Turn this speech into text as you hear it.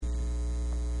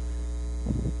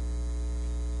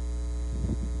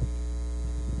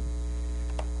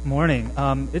Morning.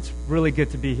 It's really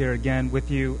good to be here again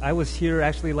with you. I was here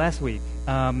actually last week.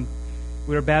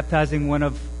 We were baptizing one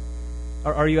of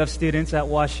our RUF students at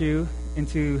WashU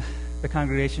into the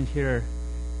congregation here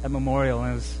at Memorial,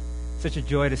 and it was such a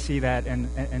joy to see that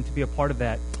and to be a part of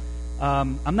that.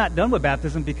 I'm not done with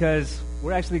baptism because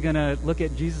we're actually going to look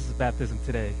at Jesus' baptism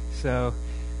today. So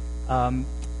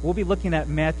we'll be looking at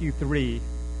Matthew 3,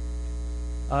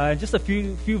 just a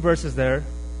few verses there.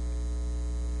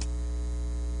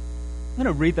 I'm going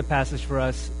to read the passage for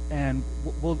us, and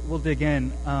we'll dig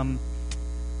in. I'm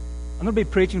going to be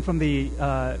preaching from the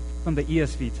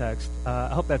ESV text. I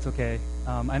hope that's okay.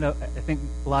 I think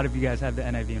a lot of you guys have the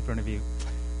NIV in front of you.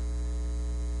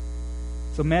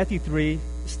 So Matthew 3,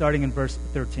 starting in verse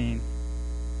 13.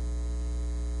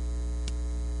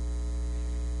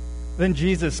 Then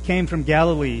Jesus came from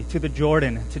Galilee to the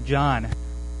Jordan to John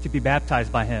to be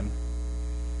baptized by him.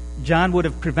 John would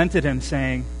have prevented him,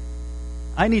 saying,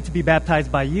 I need to be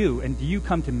baptized by you, and do you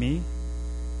come to me?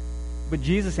 But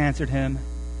Jesus answered him,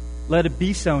 Let it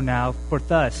be so now, for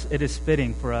thus it is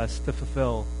fitting for us to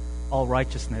fulfill all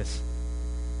righteousness.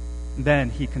 Then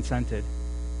he consented.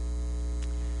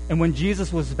 And when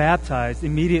Jesus was baptized,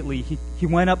 immediately he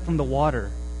went up from the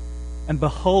water, and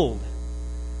behold,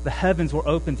 the heavens were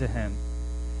opened to him,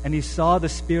 and he saw the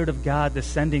Spirit of God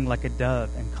descending like a dove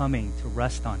and coming to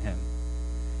rest on him.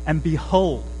 And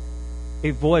behold,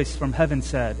 a voice from heaven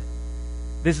said,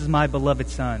 This is my beloved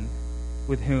Son,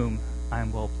 with whom I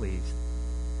am well pleased.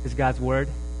 This is God's word.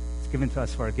 It's given to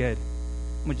us for our good.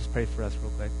 I'm going to just pray for us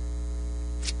real quick.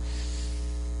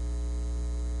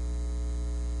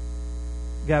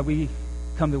 God, we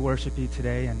come to worship you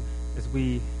today, and as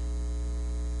we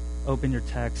open your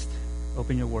text,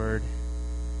 open your word,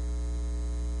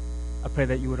 I pray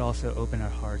that you would also open our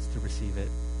hearts to receive it.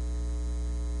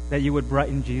 That you would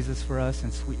brighten Jesus for us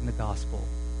and sweeten the gospel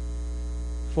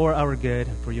for our good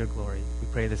and for your glory. We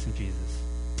pray this in Jesus.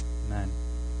 Amen.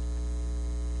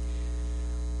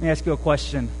 Let me ask you a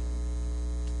question.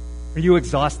 Are you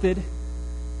exhausted?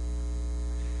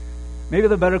 Maybe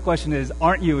the better question is,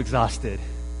 aren't you exhausted?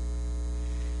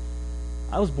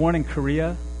 I was born in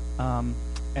Korea,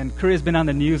 and Korea's been on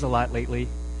the news a lot lately.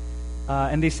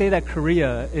 And they say that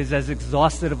Korea is as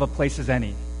exhausted of a place as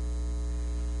any.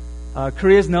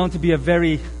 Korea is known to be a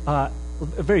very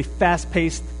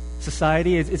fast-paced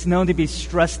society. It's known to be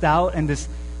stressed out and this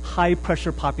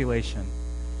high-pressure population.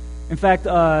 In fact,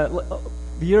 a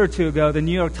year or two ago, the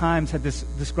New York Times had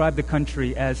described the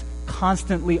country as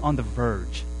constantly on the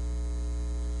verge.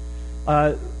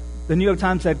 The New York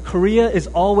Times said, Korea is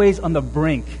always on the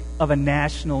brink of a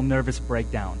national nervous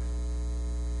breakdown.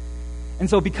 And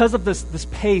so because of this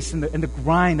pace and the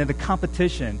grind and the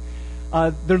competition,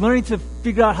 they're learning to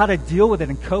figure out how to deal with it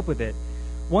and cope with it.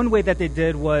 One way that they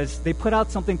did was they put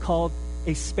out something called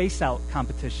a space out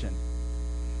competition.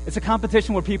 It's a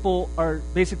competition where people are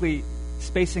basically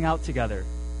spacing out together.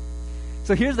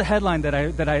 So here's the headline that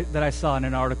I saw in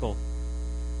an article.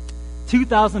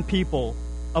 2,000 people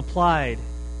applied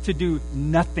to do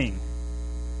nothing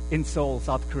in Seoul,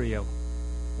 South Korea,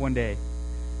 one day.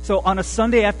 So on a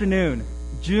Sunday afternoon,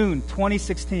 June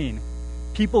 2016,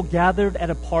 people gathered at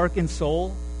a park in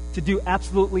Seoul to do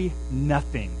absolutely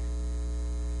nothing.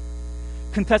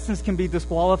 Contestants can be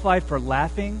disqualified for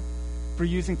laughing, for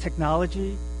using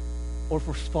technology, or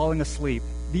for falling asleep.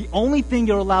 The only thing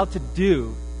you're allowed to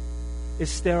do is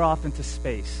stare off into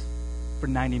space for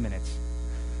 90 minutes.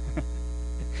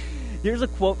 Here's a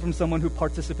quote from someone who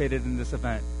participated in this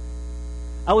event.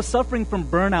 I was suffering from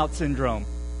burnout syndrome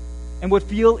and would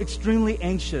feel extremely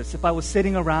anxious if I was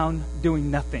sitting around doing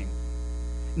nothing,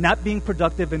 not being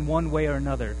productive in one way or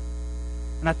another.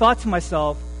 And I thought to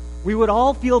myself, we would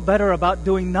all feel better about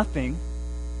doing nothing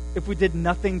if we did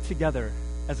nothing together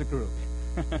as a group.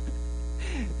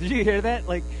 Did you hear that?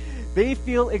 Like, they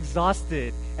feel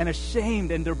exhausted and ashamed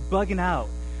and they're bugging out.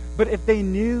 But if they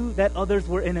knew that others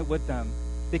were in it with them,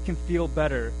 they can feel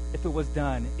better if it was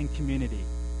done in community.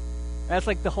 And that's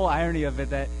like the whole irony of it,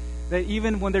 that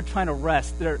even when they're trying to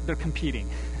rest, they're competing.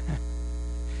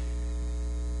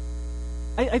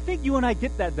 I think you and I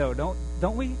get that, though,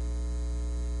 don't we?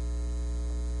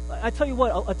 I tell you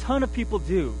what, a ton of people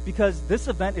do, because this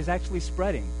event is actually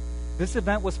spreading. This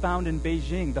event was found in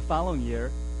Beijing the following year,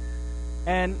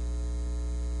 and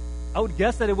I would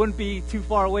guess that it wouldn't be too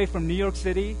far away from New York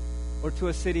City or to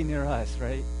a city near us,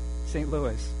 right? St.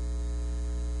 Louis.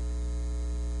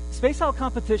 Space out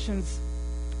competitions,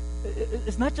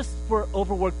 it's not just for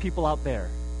overworked people out there.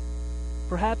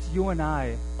 Perhaps you and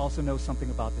I also know something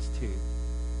about this too.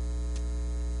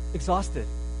 Exhausted.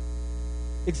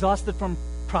 exhausted from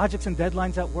projects and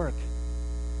deadlines at work,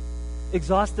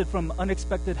 exhausted from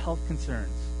unexpected health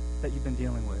concerns that you've been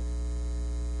dealing with,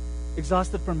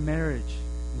 exhausted from marriage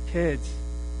and kids,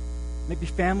 maybe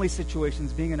family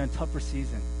situations being in a tougher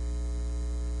season,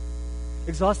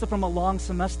 exhausted from a long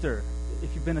semester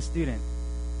if you've been a student,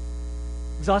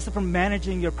 exhausted from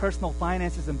managing your personal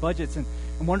finances and budgets and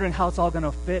wondering how it's all going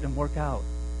to fit and work out,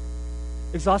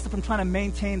 exhausted from trying to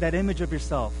maintain that image of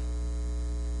yourself,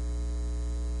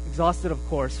 exhausted, of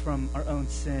course, from our own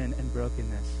sin and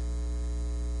brokenness,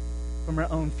 from our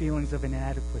own feelings of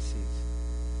inadequacies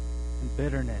and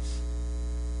bitterness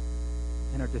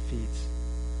and our defeats.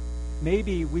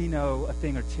 Maybe we know a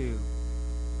thing or two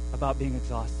about being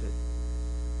exhausted.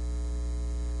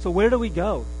 So where do we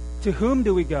go? To whom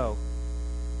do we go?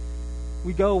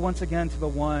 We go once again to the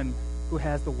one who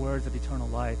has the words of eternal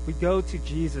life. We go to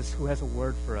Jesus who has a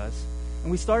word for us.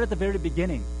 And we start at the very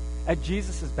beginning, at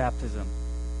Jesus' baptism.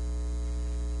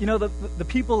 You know, the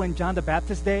people in John the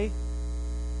Baptist's day,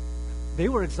 they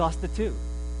were exhausted too.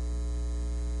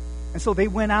 And so they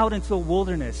went out into the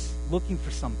wilderness looking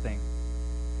for something.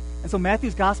 And so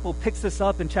Matthew's gospel picks this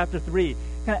up in chapter 3.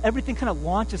 Everything kind of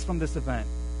launches from this event.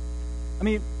 I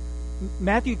mean,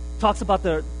 Matthew talks about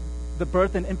the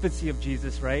birth and infancy of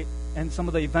Jesus, right? And some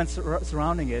of the events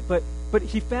surrounding it. But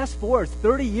he fast forwards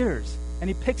 30 years, and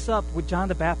he picks up with John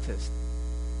the Baptist.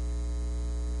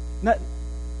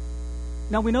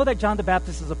 Now we know that John the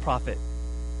Baptist is a prophet.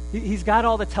 He's got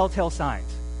all the telltale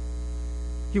signs.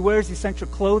 He wears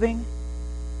eccentric clothing.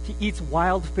 He eats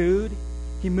wild food.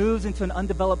 He moves into an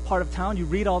undeveloped part of town. You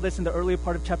read all this in the earlier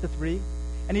part of chapter 3.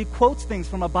 And he quotes things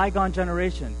from a bygone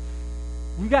generation.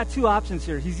 We've got two options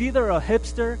here. He's either a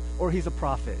hipster or he's a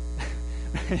prophet.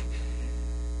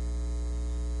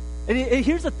 And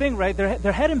here's the thing, right?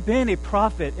 There hadn't been a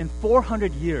prophet in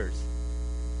 400 years.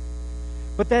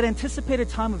 But that anticipated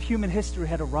time of human history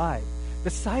had arrived. The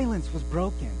silence was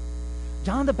broken.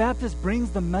 John the Baptist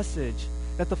brings the message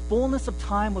that the fullness of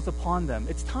time was upon them.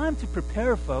 It's time to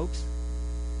prepare, folks.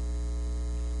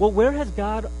 Well, where has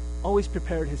God always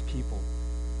prepared his people?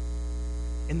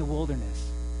 In the wilderness.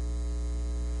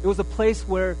 It was a place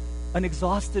where an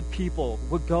exhausted people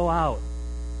would go out.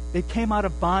 They came out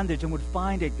of bondage and would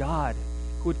find a God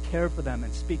who would care for them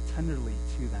and speak tenderly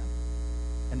to them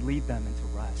and lead them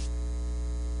into rest.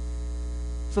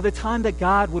 So the time that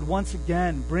God would once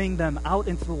again bring them out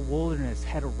into the wilderness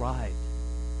had arrived.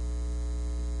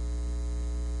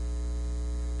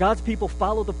 God's people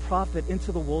followed the prophet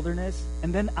into the wilderness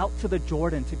and then out to the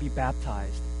Jordan to be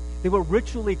baptized. They were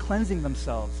ritually cleansing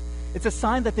themselves. It's a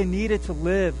sign that they needed to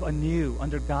live anew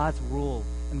under God's rule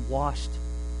and washed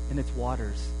in its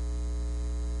waters.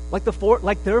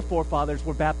 Like their forefathers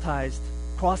were baptized,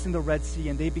 crossing the Red Sea,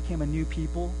 and they became a new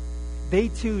people, they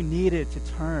too needed to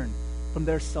turn from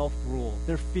their self-rule,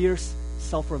 their fierce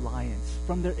self-reliance,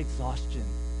 from their exhaustion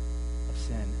of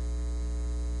sin.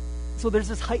 So there's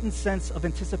this heightened sense of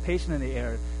anticipation in the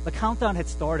air. The countdown had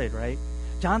started, right?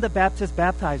 John the Baptist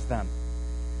baptized them.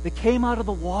 They came out of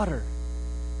the water,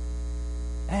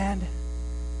 and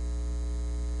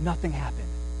nothing happened.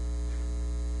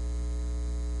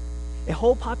 A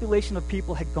whole population of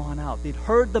people had gone out. They'd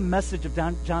heard the message of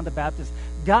John the Baptist,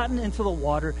 gotten into the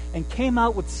water, and came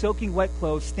out with soaking wet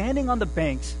clothes, standing on the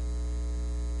banks.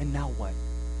 And now what?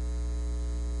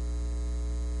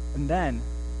 And then,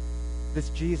 this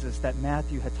Jesus that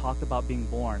Matthew had talked about being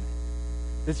born,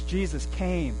 this Jesus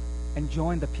came and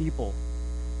joined the people.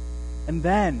 And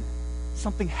then,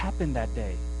 something happened that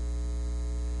day.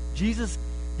 Jesus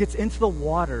gets into the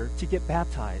water to get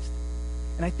baptized.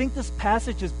 And I think this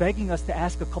passage is begging us to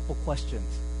ask a couple questions.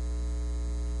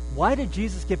 Why did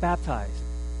Jesus get baptized?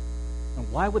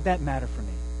 And why would that matter for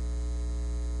me?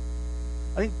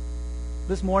 I think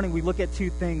this morning we look at two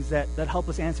things that help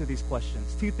us answer these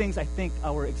questions. Two things I think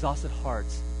our exhausted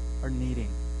hearts are needing.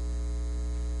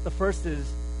 The first is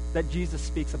that Jesus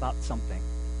speaks about something.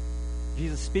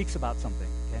 Jesus speaks about something,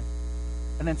 okay?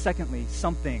 And then secondly,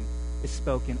 something is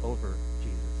spoken over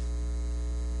Jesus.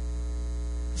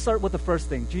 Let's start with the first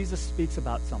thing. Jesus speaks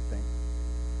about something.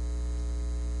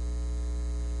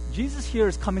 Jesus here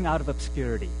is coming out of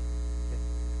obscurity. Okay?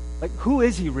 Like, who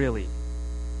is he really?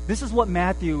 This is what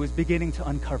Matthew is beginning to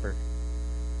uncover.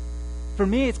 For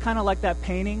me, it's kind of like that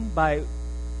painting by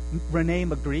Rene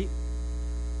Magritte.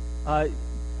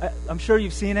 I'm sure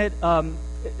you've seen it.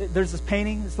 There's this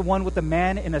painting. It's the one with the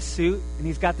man in a suit, and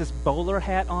he's got this bowler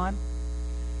hat on,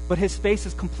 but his face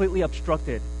is completely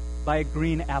obstructed by a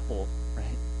green apple, right?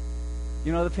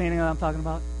 You know the painting that I'm talking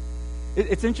about?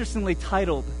 It's interestingly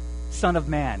titled Son of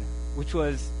Man, which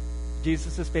was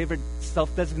Jesus' favorite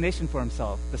self-designation for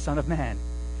himself, the Son of Man.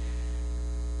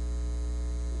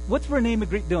 what's Rene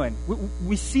Magritte doing?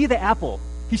 We see the apple.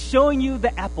 He's showing you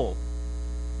the apple.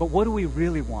 But what do we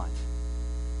really want?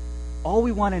 All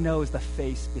we want to know is the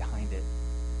face behind it.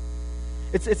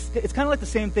 It's kind of like the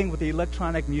same thing with the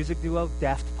electronic music duo,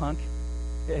 Daft Punk.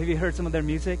 Have you heard some of their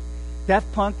music?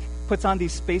 Daft Punk puts on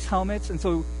these space helmets, and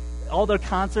so all their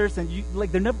concerts, and you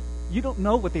don't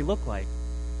know what they look like.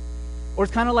 Or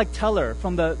it's kind of like Teller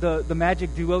from the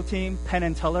Magic Duo team, Penn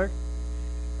and Teller.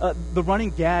 The running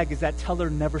gag is that Teller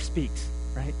never speaks,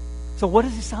 right? So what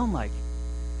does he sound like?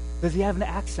 Does he have an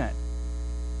accent?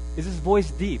 Is his voice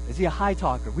deep? Is he a high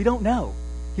talker? We don't know.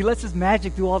 He lets his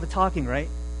magic do all the talking, right?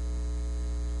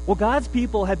 Well, God's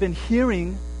people have been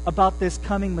hearing about this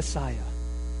coming Messiah.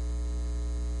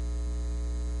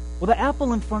 Well, the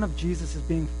apple in front of Jesus is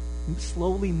being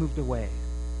slowly moved away.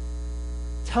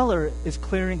 Teller is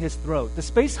clearing his throat. The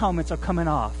space helmets are coming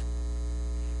off.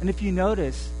 And if you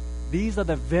notice, these are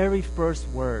the very first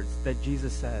words that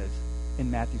Jesus says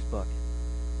in Matthew's book.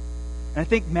 And I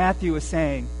think Matthew is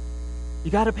saying, you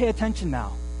got to pay attention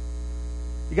now.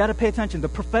 You got to pay attention. The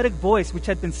prophetic voice, which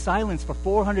had been silenced for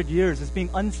 400 years, is being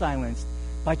unsilenced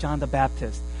by John the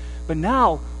Baptist. But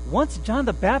now, once John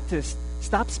the Baptist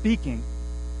stops speaking,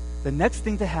 the next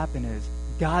thing to happen is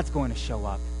God's going to show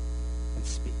up and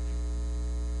speak.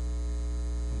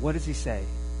 And what does he say?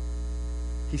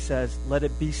 He says, let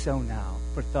it be so now,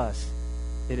 for thus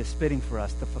it is fitting for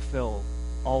us to fulfill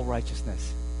all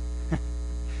righteousness.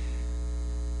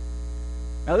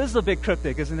 Now, this is a bit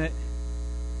cryptic, isn't it?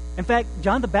 In fact,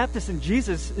 John the Baptist and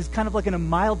Jesus is kind of like in a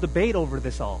mild debate over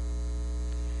this all.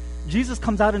 Jesus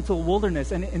comes out into a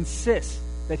wilderness and insists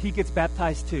that he gets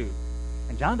baptized too.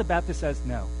 And John the Baptist says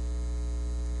no.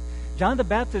 John the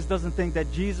Baptist doesn't think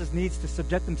that Jesus needs to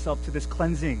subject himself to this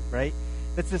cleansing, right?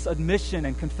 That's this admission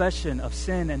and confession of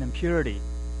sin and impurity.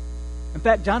 In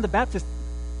fact, John the Baptist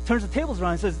turns the tables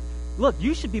around and says, look,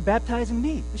 you should be baptizing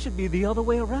me. It should be the other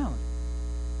way around.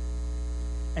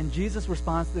 And Jesus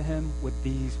responds to him with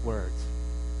these words.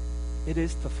 It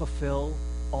is to fulfill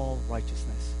all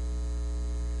righteousness.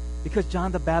 Because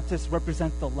John the Baptist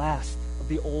represents the last of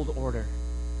the old order.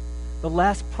 The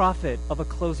last prophet of a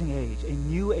closing age. A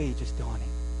new age is dawning.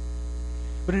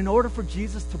 But in order for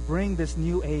Jesus to bring this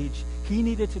new age, he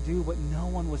needed to do what no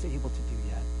one was able to do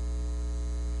yet.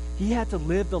 He had to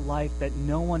live the life that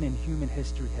no one in human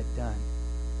history had done.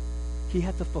 He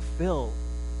had to fulfill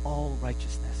all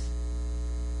righteousness.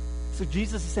 So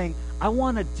Jesus is saying, I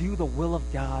want to do the will of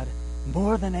God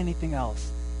more than anything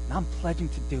else, and I'm pledging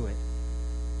to do it.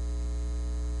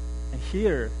 And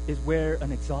here is where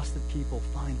an exhausted people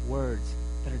find words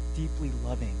that are deeply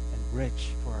loving and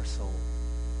rich for our soul.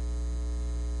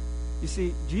 You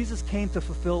see, Jesus came to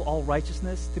fulfill all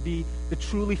righteousness, to be the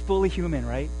truly fully human,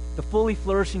 right? The fully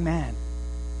flourishing man.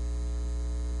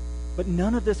 But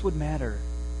none of this would matter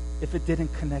if it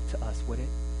didn't connect to us, would it?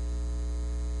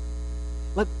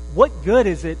 Like, what good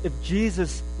is it if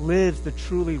Jesus lives the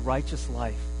truly righteous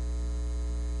life?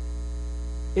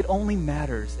 It only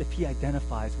matters if he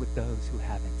identifies with those who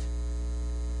haven't.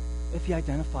 If he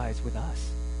identifies with us.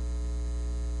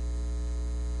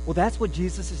 Well, that's what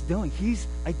Jesus is doing. He's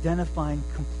identifying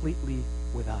completely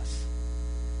with us.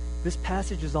 This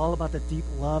passage is all about the deep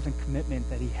love and commitment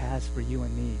that he has for you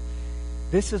and me.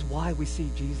 This is why we see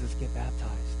Jesus get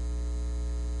baptized.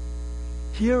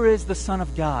 Here is the Son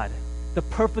of God, the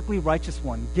perfectly righteous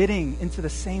one, getting into the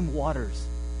same waters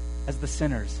as the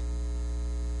sinners.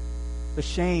 The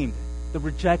shamed, the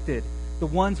rejected, the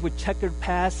ones with checkered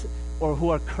past or who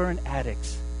are current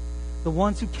addicts. The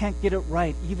ones who can't get it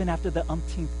right even after the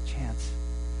umpteenth chance.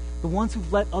 The ones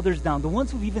who've let others down. The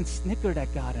ones who've even snickered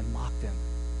at God and mocked him.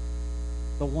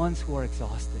 The ones who are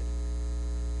exhausted.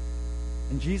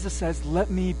 And Jesus says, let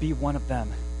me be one of them.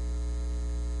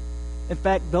 In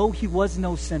fact, though he was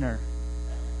no sinner,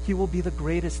 he will be the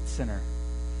greatest sinner.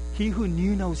 He who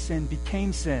knew no sin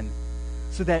became sin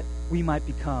so that we might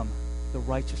become the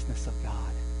righteousness of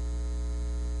God.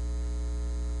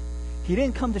 He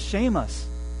didn't come to shame us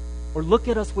or look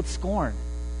at us with scorn.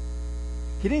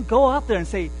 He didn't go out there and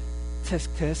say, tisk,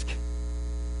 tisk,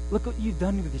 look what you've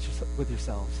done with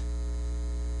yourselves.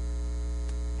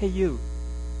 Hey, you.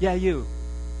 Yeah, you.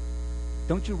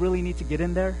 Don't you really need to get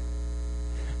in there?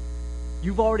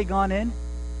 You've already gone in.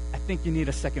 I think you need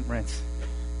a second rinse.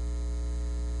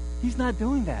 He's not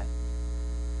doing that.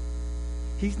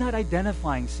 He's not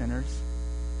identifying sinners.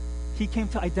 He came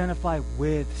to identify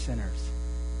with sinners.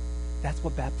 That's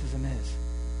what baptism is.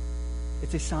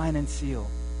 It's a sign and seal,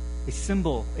 a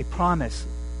symbol, a promise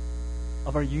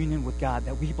of our union with God,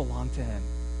 that we belong to him.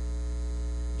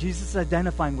 Jesus is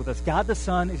identifying with us. God the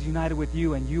Son is united with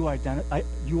you, and you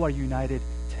are united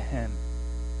to him.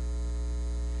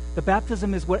 The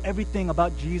baptism is where everything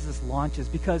about Jesus launches,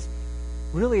 because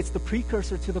really it's the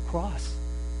precursor to the cross.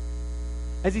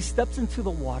 As he steps into the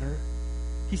water,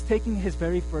 he's taking his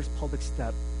very first public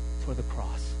step toward the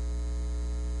cross.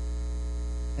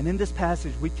 And in this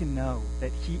passage, we can know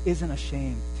that he isn't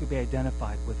ashamed to be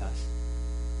identified with us.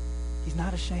 He's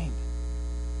not ashamed.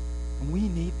 And we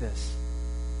need this.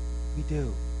 We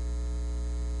do.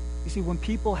 You see, when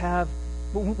people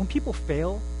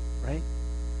fail, right,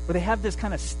 or they have this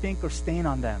kind of stink or stain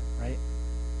on them, right,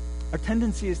 our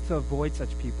tendency is to avoid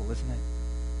such people, isn't it?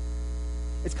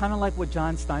 It's kind of like what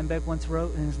John Steinbeck once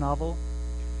wrote in his novel.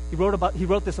 He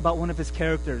wrote this about one of his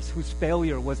characters whose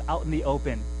failure was out in the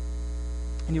open.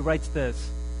 And he writes this: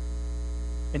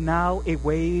 "And now a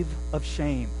wave of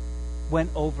shame went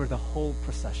over the whole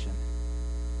procession.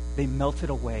 They melted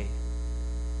away.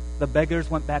 The beggars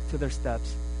went back to their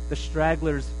steps. The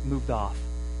stragglers moved off.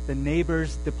 The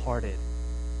neighbors departed,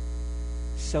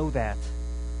 so that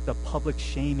the public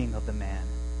shaming of the man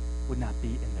would not be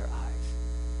in their eyes."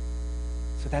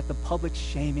 So that the public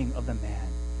shaming of the man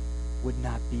would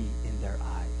not be in their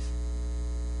eyes.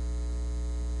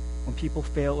 When people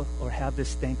fail or have this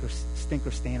stink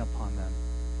or stain upon them,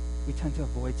 we tend to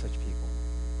avoid such people.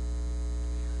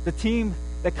 The team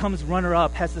that comes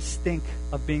runner-up has the stink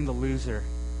of being the loser.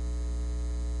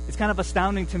 It's kind of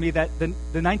astounding to me that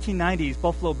the 1990s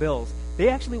Buffalo Bills, they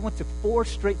actually went to 4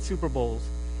 straight Super Bowls,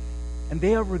 and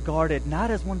they are regarded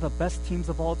not as one of the best teams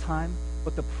of all time,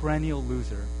 but the perennial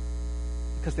loser,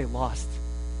 because they lost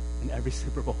in every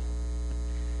Super Bowl.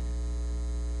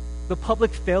 The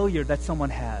public failure that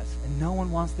someone has, and no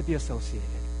one wants to be associated.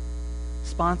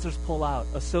 Sponsors pull out,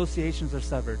 associations are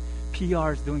severed,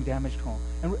 PR is doing damage control,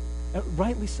 and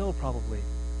rightly so probably.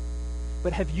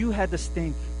 But have you had the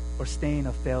stink or stain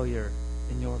of failure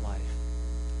in your life?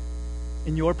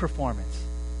 In your performance?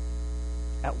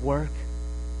 At work?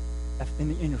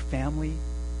 In your family?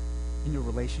 In your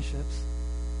relationships?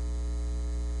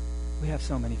 We have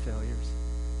so many failures.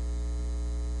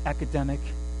 Academic,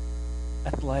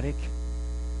 athletic,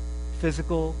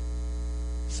 physical,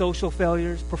 social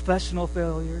failures, professional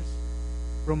failures,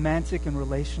 romantic and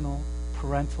relational,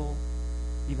 parental,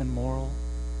 even moral.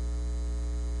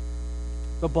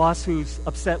 The boss who's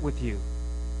upset with you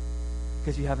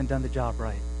because you haven't done the job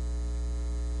right.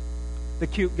 The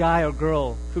cute guy or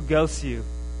girl who ghosts you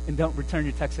and don't return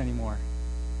your texts anymore.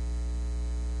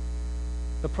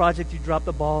 The project you dropped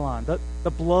the ball on,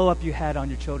 the blow-up you had on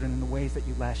your children, and the ways that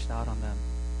you lashed out on them.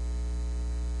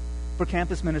 For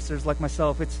campus ministers like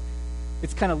myself,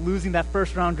 it's kind of losing that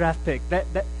first-round draft pick,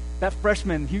 that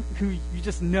freshman who you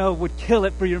just know would kill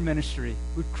it for your ministry,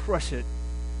 would crush it.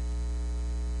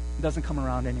 It doesn't come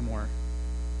around anymore.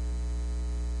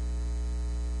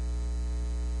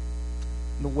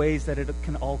 And the ways that it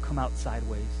can all come out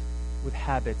sideways with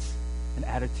habits and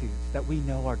attitudes that we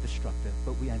know are destructive,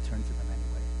 but we enter into them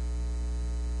anyway.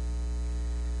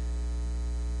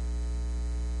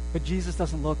 But Jesus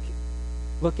doesn't look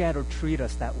at or treat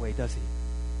us that way, does he?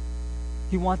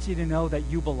 He wants you to know that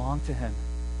you belong to him.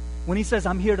 When he says,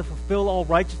 "I'm here to fulfill all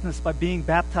righteousness by being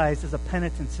baptized as a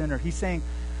penitent sinner," he's saying,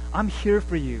 I'm here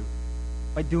for you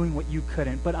by doing what you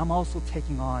couldn't, but I'm also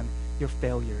taking on your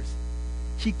failures.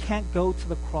 He can't go to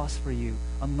the cross for you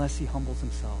unless he humbles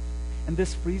himself. And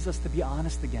this frees us to be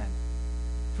honest again.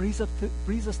 Frees us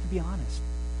to be honest.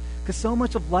 Because so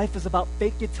much of life is about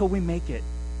fake it till we make it.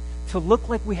 To look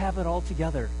like we have it all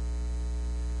together.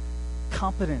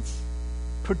 Competence,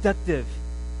 productive,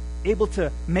 able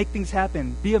to make things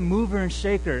happen, be a mover and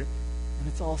shaker, and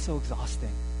it's all so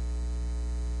exhausting.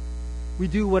 We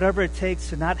do whatever it takes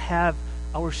to not have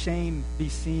our shame be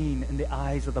seen in the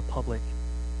eyes of the public.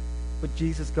 But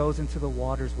Jesus goes into the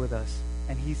waters with us,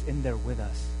 and he's in there with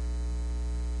us.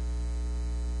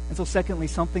 And so secondly,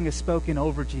 something is spoken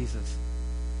over Jesus.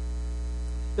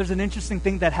 There's an interesting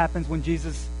thing that happens when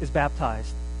Jesus is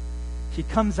baptized. He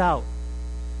comes out,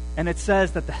 and it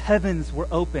says that the heavens were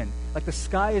open, like the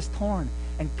sky is torn,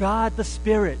 and God the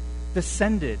Spirit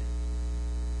descended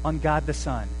on God the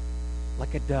Son,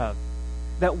 like a dove.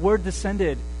 That word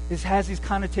descended has these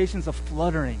connotations of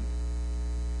fluttering.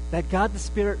 That God the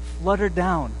Spirit fluttered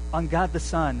down on God the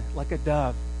Son like a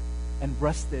dove and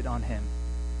rested on him.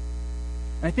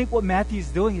 And I think what Matthew's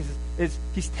doing is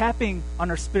he's tapping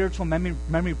on our spiritual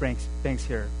memory banks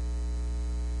here.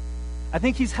 I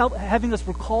think he's having us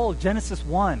recall Genesis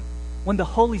 1, when the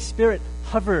Holy Spirit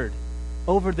hovered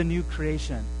over the new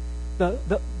creation.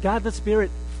 God the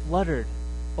Spirit fluttered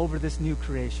over this new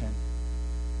creation.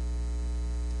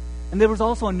 And there was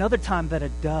also another time that a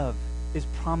dove is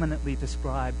prominently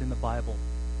described in the Bible.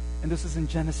 And this is in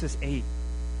Genesis 8,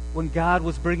 when God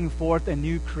was bringing forth a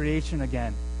new creation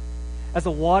again. as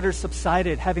the waters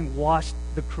subsided, having washed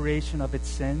the creation of its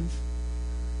sins,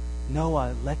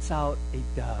 Noah lets out a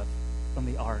dove from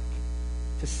the ark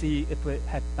to see if it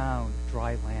had found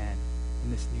dry land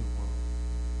in this new world.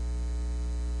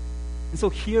 And so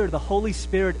here, the Holy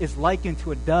Spirit is likened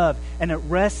to a dove, and it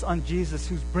rests on Jesus,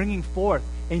 who's bringing forth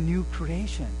a new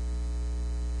creation.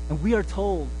 And we are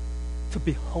told to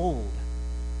behold.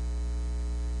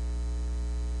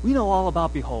 We know all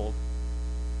about behold.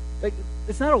 Like,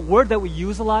 it's not a word that we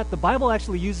use a lot. The Bible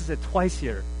actually uses it twice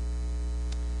here.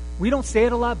 We don't say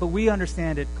it a lot, but we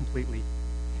understand it completely.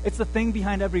 It's the thing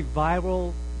behind every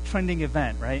viral, trending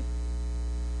event, right?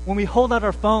 When we hold out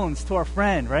our phones to our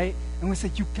friend, right? And we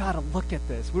say, you gotta look at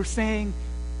this. We're saying,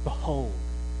 behold,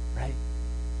 right?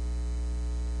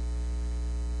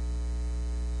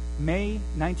 May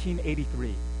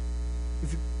 1983.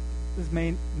 This is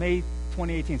May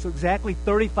 2018. So exactly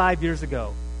 35 years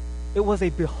ago, it was a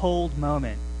behold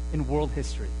moment in world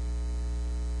history.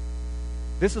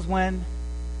 This is when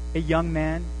a young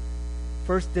man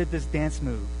first did this dance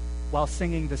move while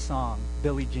singing the song,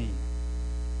 Billie Jean.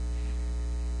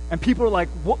 And people are like,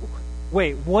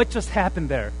 wait, what just happened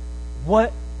there?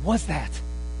 What was that?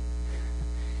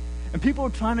 And people are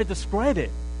trying to describe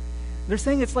it. They're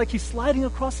saying it's like he's sliding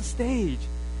across the stage,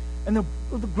 and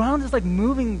the ground is like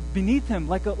moving beneath him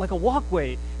like a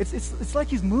walkway. It's like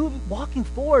he's walking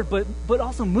forward, but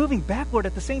also moving backward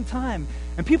at the same time.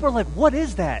 And people are like, what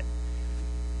is that?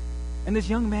 And this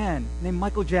young man named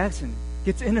Michael Jackson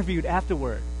gets interviewed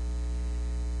afterward.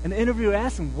 And the interviewer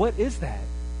asks him, what is that?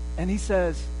 And he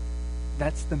says,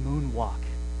 that's the moonwalk.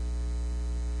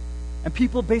 And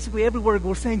people basically everywhere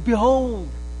were saying, behold,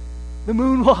 the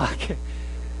moonwalk.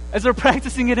 As they're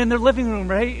practicing it in their living room,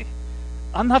 right?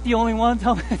 I'm not the only one.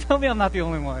 Tell me I'm not the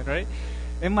only one, right?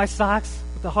 In my socks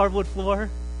with the hardwood floor.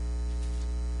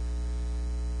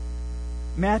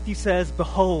 Matthew says,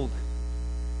 behold,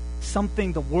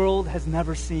 something the world has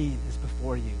never seen is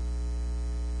before you.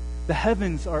 The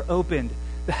heavens are opened.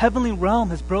 The heavenly realm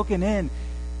has broken in.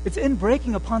 It's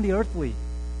inbreaking upon the earthly.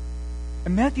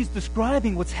 And Matthew's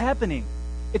describing what's happening.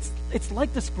 It's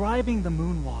like describing the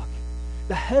moonwalk.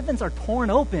 The heavens are torn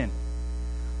open.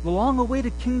 The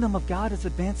long-awaited kingdom of God is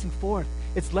advancing forth.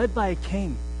 It's led by a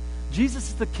king. Jesus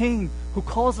is the king who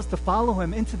calls us to follow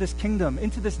him into this kingdom,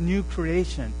 into this new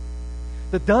creation.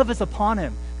 The dove is upon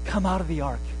him. Come out of the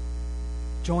ark.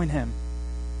 Join him.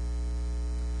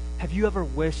 Have you ever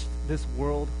wished this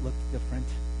world looked different?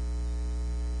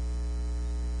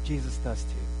 Jesus does too.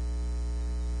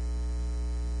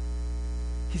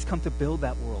 He's come to build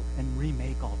that world and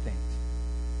remake all things.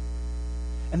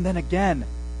 And then again,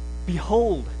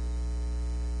 behold,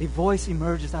 a voice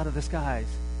emerges out of the skies.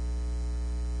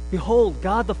 Behold,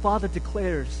 God the Father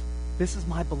declares, this is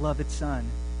my beloved Son,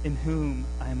 in whom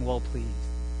I am well pleased.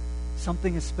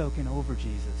 Something is spoken over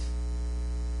Jesus.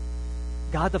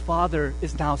 God the Father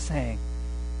is now saying,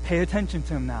 pay attention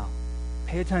to him now.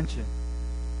 Pay attention.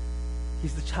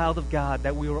 He's the child of God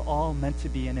that we were all meant to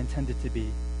be and intended to be.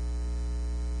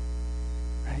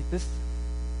 Right? This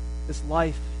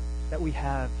life that we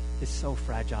have is so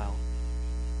fragile.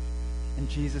 And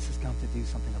Jesus has come to do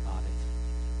something about it.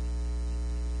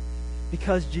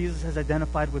 Because Jesus has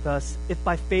identified with us, if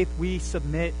by faith we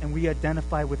submit and we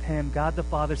identify with him, God the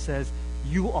Father says,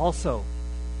 you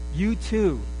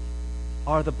too,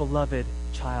 are the beloved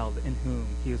child in whom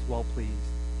he is well pleased.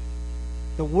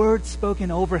 The word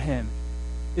spoken over him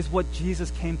is what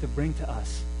Jesus came to bring to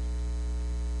us.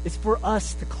 It's for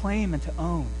us to claim and to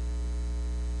own.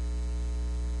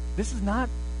 This is not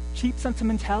cheap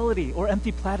sentimentality or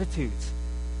empty platitudes.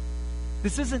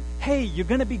 This isn't, hey, you're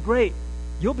going to be great.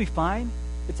 You'll be fine.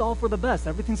 It's all for the best.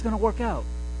 Everything's going to work out.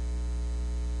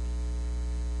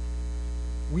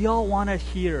 We all want to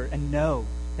hear and know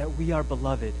that we are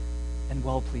beloved and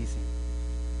well-pleasing.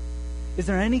 Is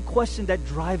there any question that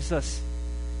drives us,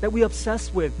 that we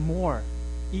obsess with more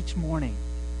each morning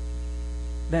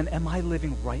than, am I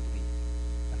living rightly?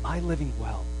 Am I living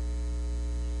well?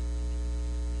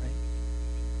 Right?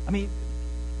 I mean,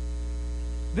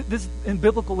 this in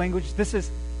biblical language, this is,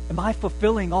 am I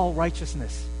fulfilling all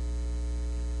righteousness?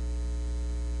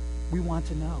 We want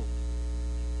to know.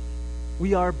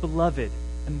 We are beloved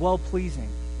and well-pleasing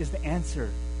is the answer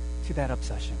to that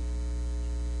obsession.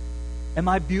 Am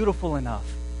I beautiful enough?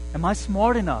 Am I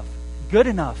smart enough? Good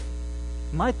enough?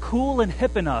 Am I cool and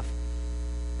hip enough?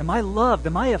 Am I loved?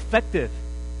 Am I effective?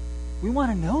 We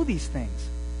want to know these things.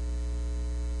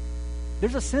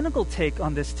 There's a cynical take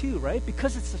on this too, right?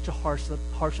 Because it's such a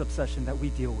harsh obsession that we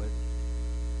deal with.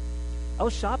 I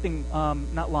was shopping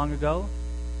not long ago,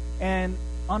 and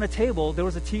on a table there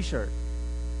was a T-shirt.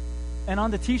 And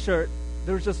on the T-shirt,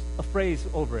 there was just a phrase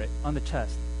over it on the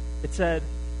chest. It said,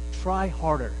 "Try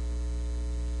harder."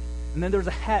 And then there was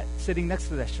a hat sitting next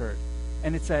to that shirt,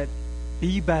 and it said,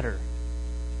 "Be better."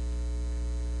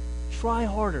 Try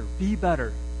harder, be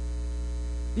better.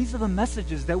 These are the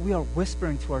messages that we are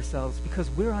whispering to ourselves because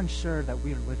we're unsure that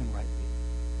we are living rightly.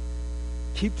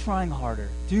 Keep trying harder,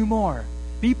 do more,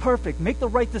 be perfect, make the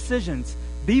right decisions,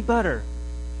 be better.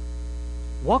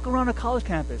 Walk around a college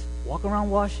campus, walk around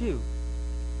WashU,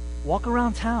 walk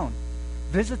around town,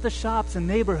 visit the shops and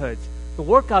neighborhoods, the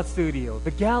workout studio,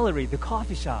 the gallery, the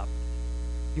coffee shop.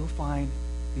 You'll find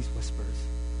these whispers.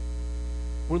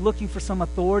 We're looking for some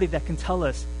authority that can tell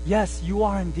us, yes, you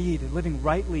are indeed living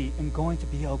rightly and going to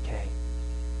be okay.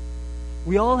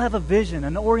 We all have a vision,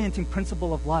 an orienting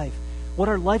principle of life, what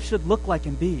our life should look like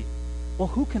and be. Well,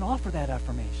 who can offer that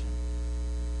affirmation?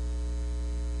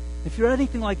 If you're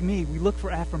anything like me, we look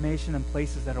for affirmation in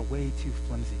places that are way too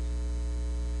flimsy.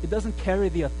 It doesn't carry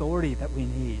the authority that we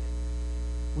need.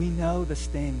 We know the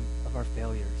sting of our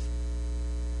failures.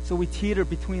 So we teeter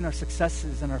between our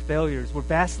successes and our failures. We're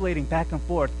vacillating back and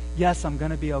forth. Yes, I'm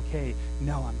going to be okay.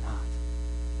 No, I'm not.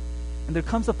 And there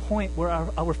comes a point where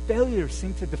our failures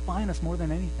seem to define us more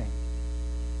than anything.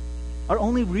 Our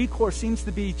only recourse seems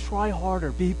to be try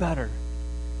harder, be better.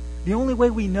 The only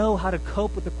way we know how to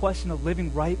cope with the question of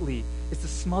living rightly is to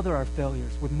smother our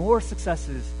failures with more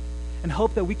successes and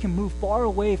hope that we can move far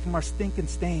away from our stinking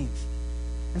stains.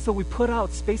 And so we put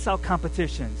out, space out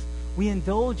competitions. We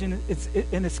indulge in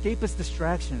escapist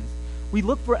distractions. We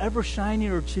look for ever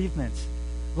shinier achievements,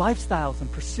 lifestyles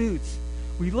and pursuits.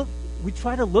 We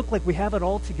try to look like we have it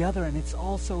all together, and it's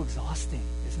all so exhausting,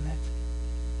 isn't it?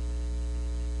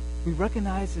 We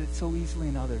recognize it so easily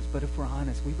in others, but if we're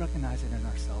honest, we recognize it in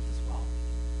ourselves as well.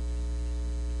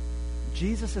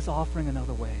 Jesus is offering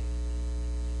another way.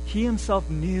 He himself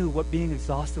knew what being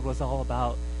exhausted was all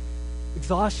about.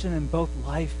 Exhaustion in both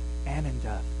life and in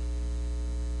death.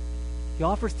 He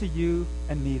offers to you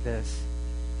and me this.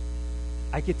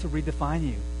 I get to redefine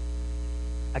you.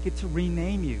 I get to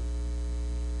rename you.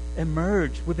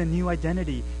 Emerge with a new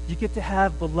identity. You get to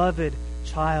have beloved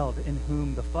child in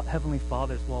whom the Heavenly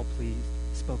Father is well pleased,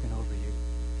 spoken over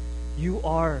you. You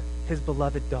are his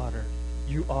beloved daughter.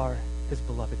 You are his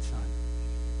beloved son.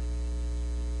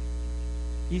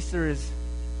 Easter is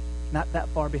not that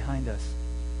far behind us.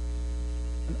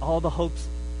 And all the hopes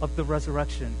of the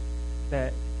resurrection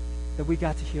that we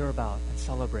got to hear about and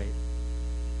celebrate.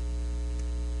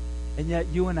 And yet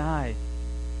you and I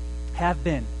have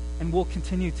been and will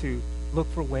continue to look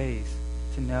for ways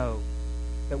to know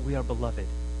that we are beloved,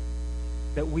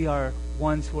 that we are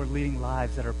ones who are leading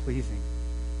lives that are pleasing.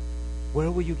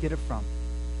 Where will you get it from?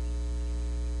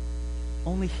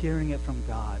 Only hearing it from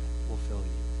God will fill you.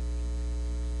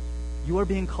 You are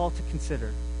being called to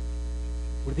consider,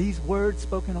 were these words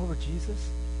spoken over Jesus?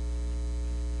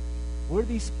 Were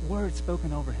these words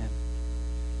spoken over him?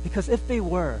 Because if they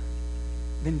were,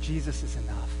 then Jesus is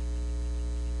enough.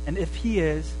 And if he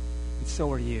is, then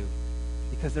so are you,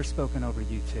 because they're spoken over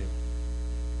you too.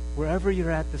 Wherever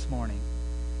you're at this morning,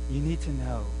 you need to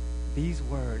know these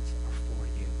words are for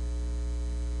you.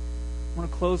 I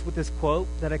want to close with this quote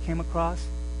that I came across.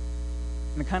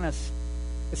 And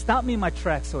it stopped me in my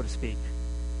tracks, so to speak.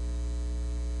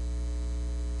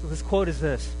 So this quote is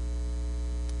this.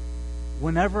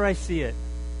 Whenever I see it,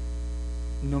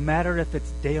 no matter if it's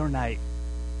day or night,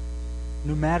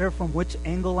 no matter from which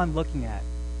angle I'm looking at,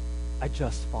 I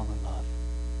just fall in love.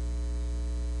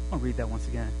 I'll read that once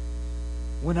again.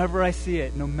 Whenever I see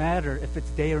it, no matter if it's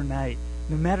day or night,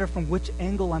 no matter from which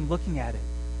angle I'm looking at it,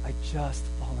 I just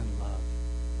fall in love.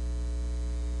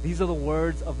 These are the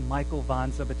words of Michael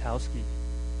von Zabatowski.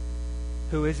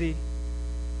 Who is he?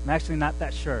 I'm actually not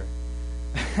that sure.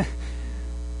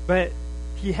 But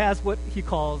he has what he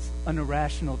calls an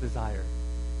irrational desire,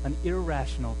 an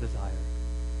irrational desire.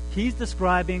 He's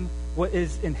describing what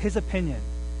is, in his opinion,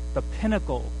 the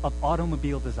pinnacle of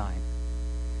automobile design,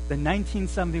 the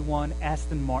 1971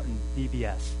 Aston Martin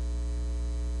DBS.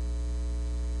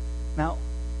 Now,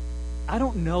 I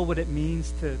don't know what it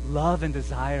means to love and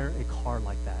desire a car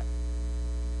like that.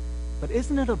 But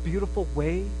isn't it a beautiful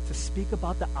way to speak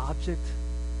about the object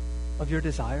of your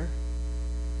desire?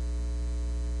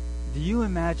 Do you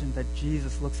imagine that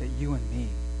Jesus looks at you and me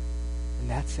in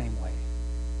that same way?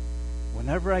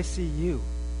 Whenever I see you,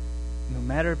 no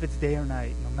matter if it's day or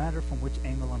night, no matter from which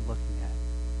angle I'm looking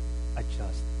at, I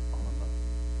just fall in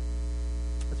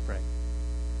love. Let's pray.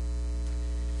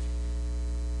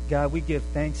 God, we give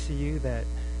thanks to you that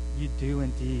you do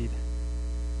indeed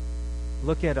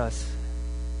look at us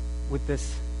with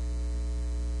this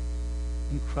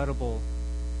incredible,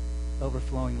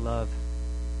 overflowing love.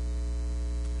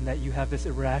 and that you have this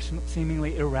irrational,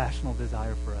 seemingly irrational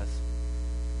desire for us.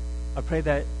 I pray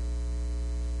that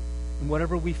in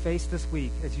whatever we face this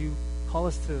week, as you call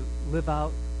us to live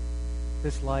out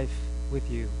this life with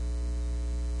you,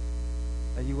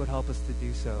 that you would help us to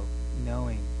do so,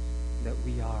 knowing that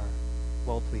we are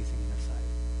well-pleasing in your sight.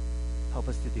 Help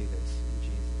us to do this in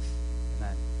Jesus.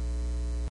 Amen.